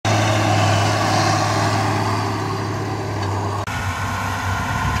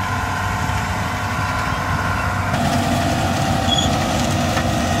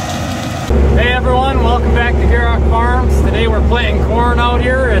Today we're planting corn out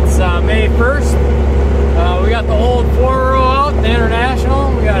here. It's May 1st. We got the old 4-row out, the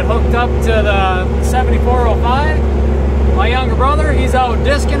International. We got it hooked up to the 7405. My younger brother, he's out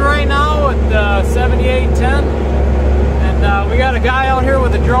disking right now with the 7810. And we got a guy out here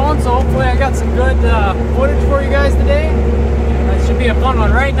with a drone, so hopefully I got some good footage for you guys today. It should be a fun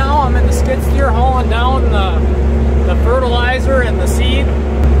one. Right now I'm in the skid steer hauling down the fertilizer and the seed.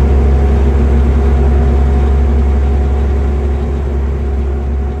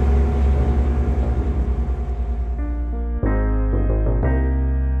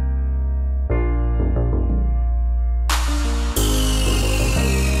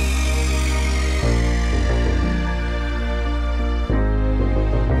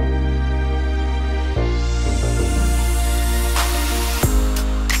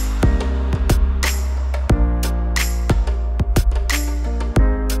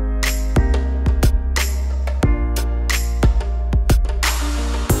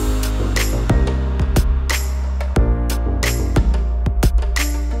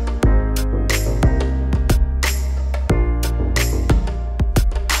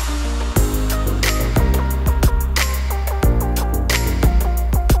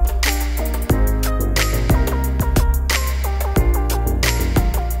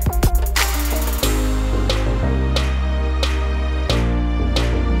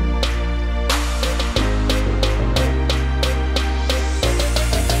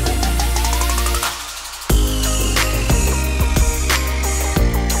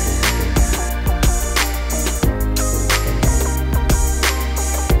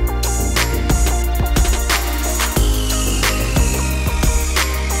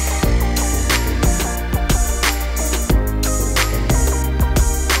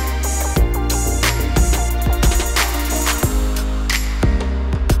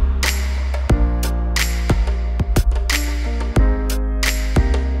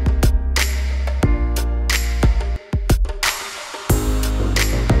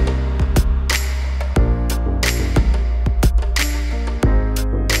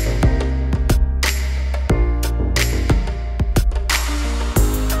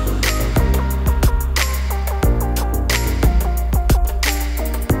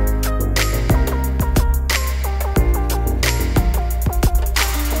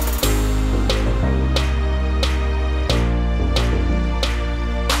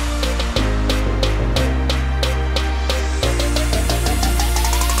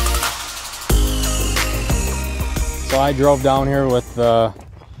 So I drove down here with the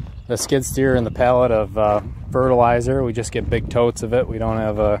skid steer and the pallet of fertilizer. We just get big totes of it. We don't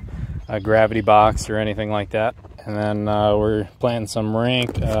have a gravity box or anything like that. And then we're planting some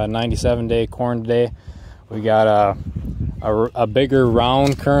rank 97-day corn today. We got a bigger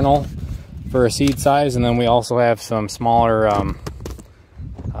round kernel for a seed size, and then we also have some smaller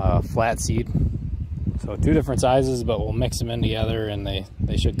flat seed. So two different sizes, but we'll mix them in together and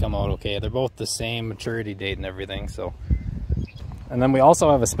they should come out okay. They're both the same maturity date and everything. So, and then we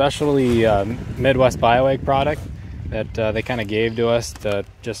also have a specialty Midwest BioAg product that they kind of gave to us to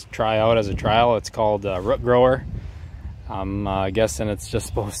just try out as a trial. It's called Root Grower. I'm guessing it's just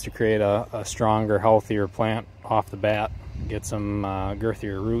supposed to create a stronger, healthier plant off the bat, get some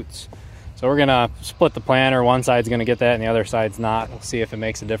girthier roots. So we're gonna split the planter. One side's gonna get that and the other side's not. We'll see if it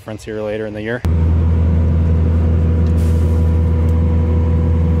makes a difference here later in the year.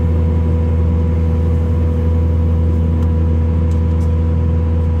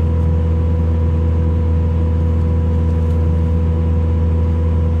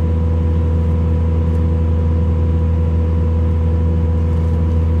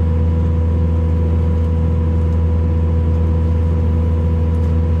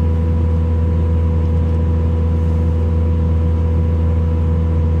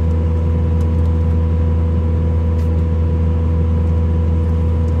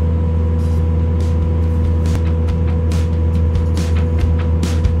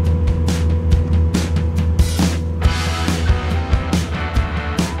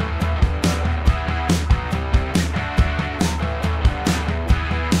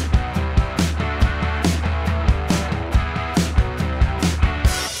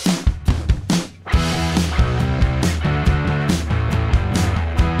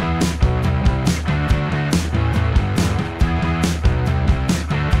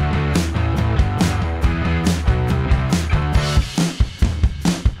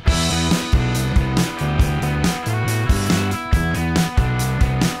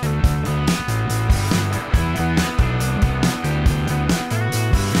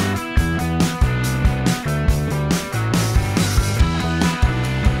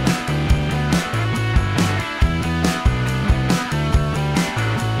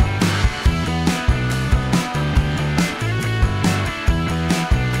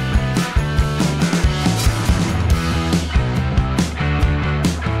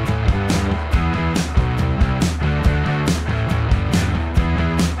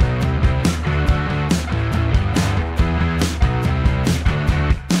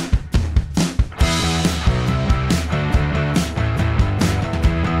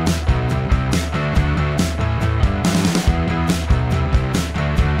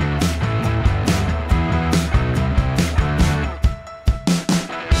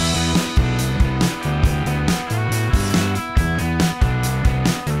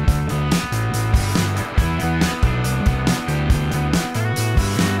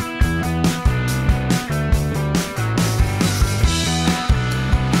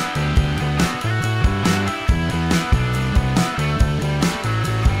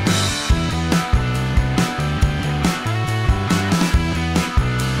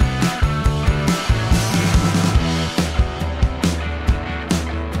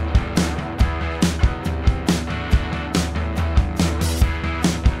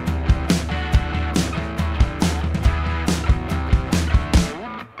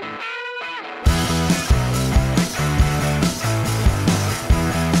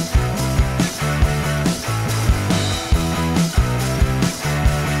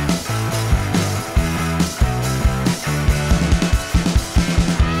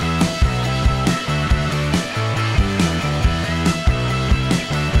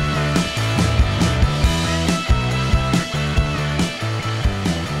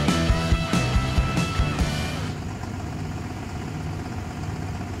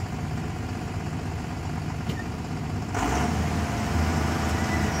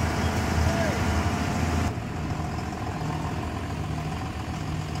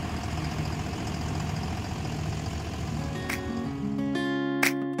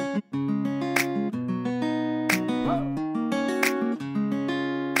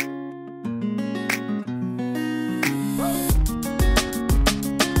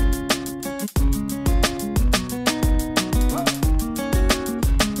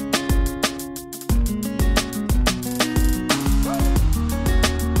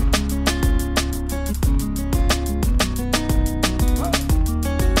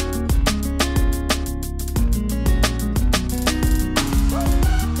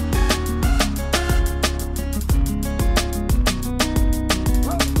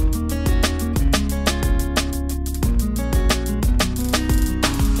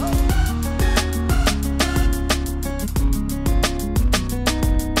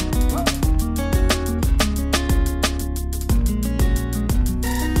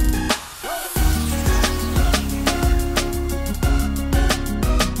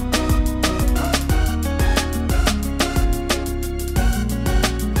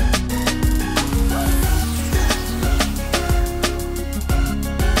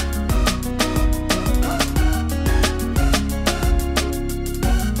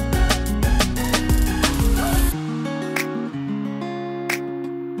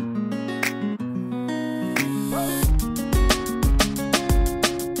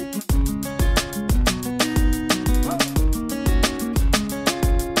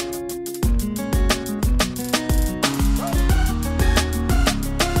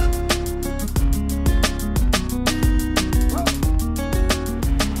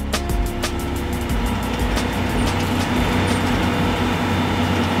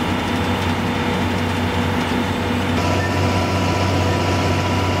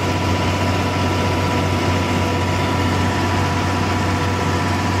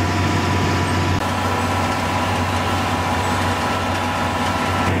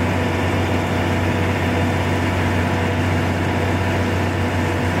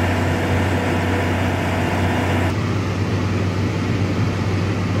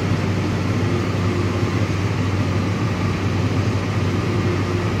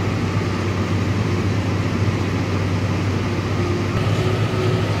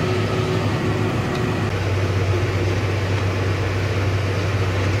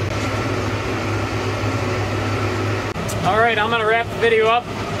 Alright, I'm going to wrap the video up.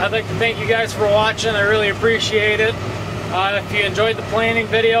 I'd like to thank you guys for watching. I really appreciate it. If you enjoyed the planning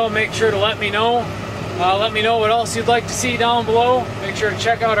video, make sure to let me know. Let me know what else you'd like to see down below. Make sure to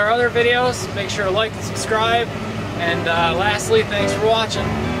check out our other videos. Make sure to like and subscribe. And lastly, thanks for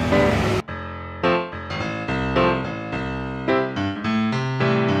watching.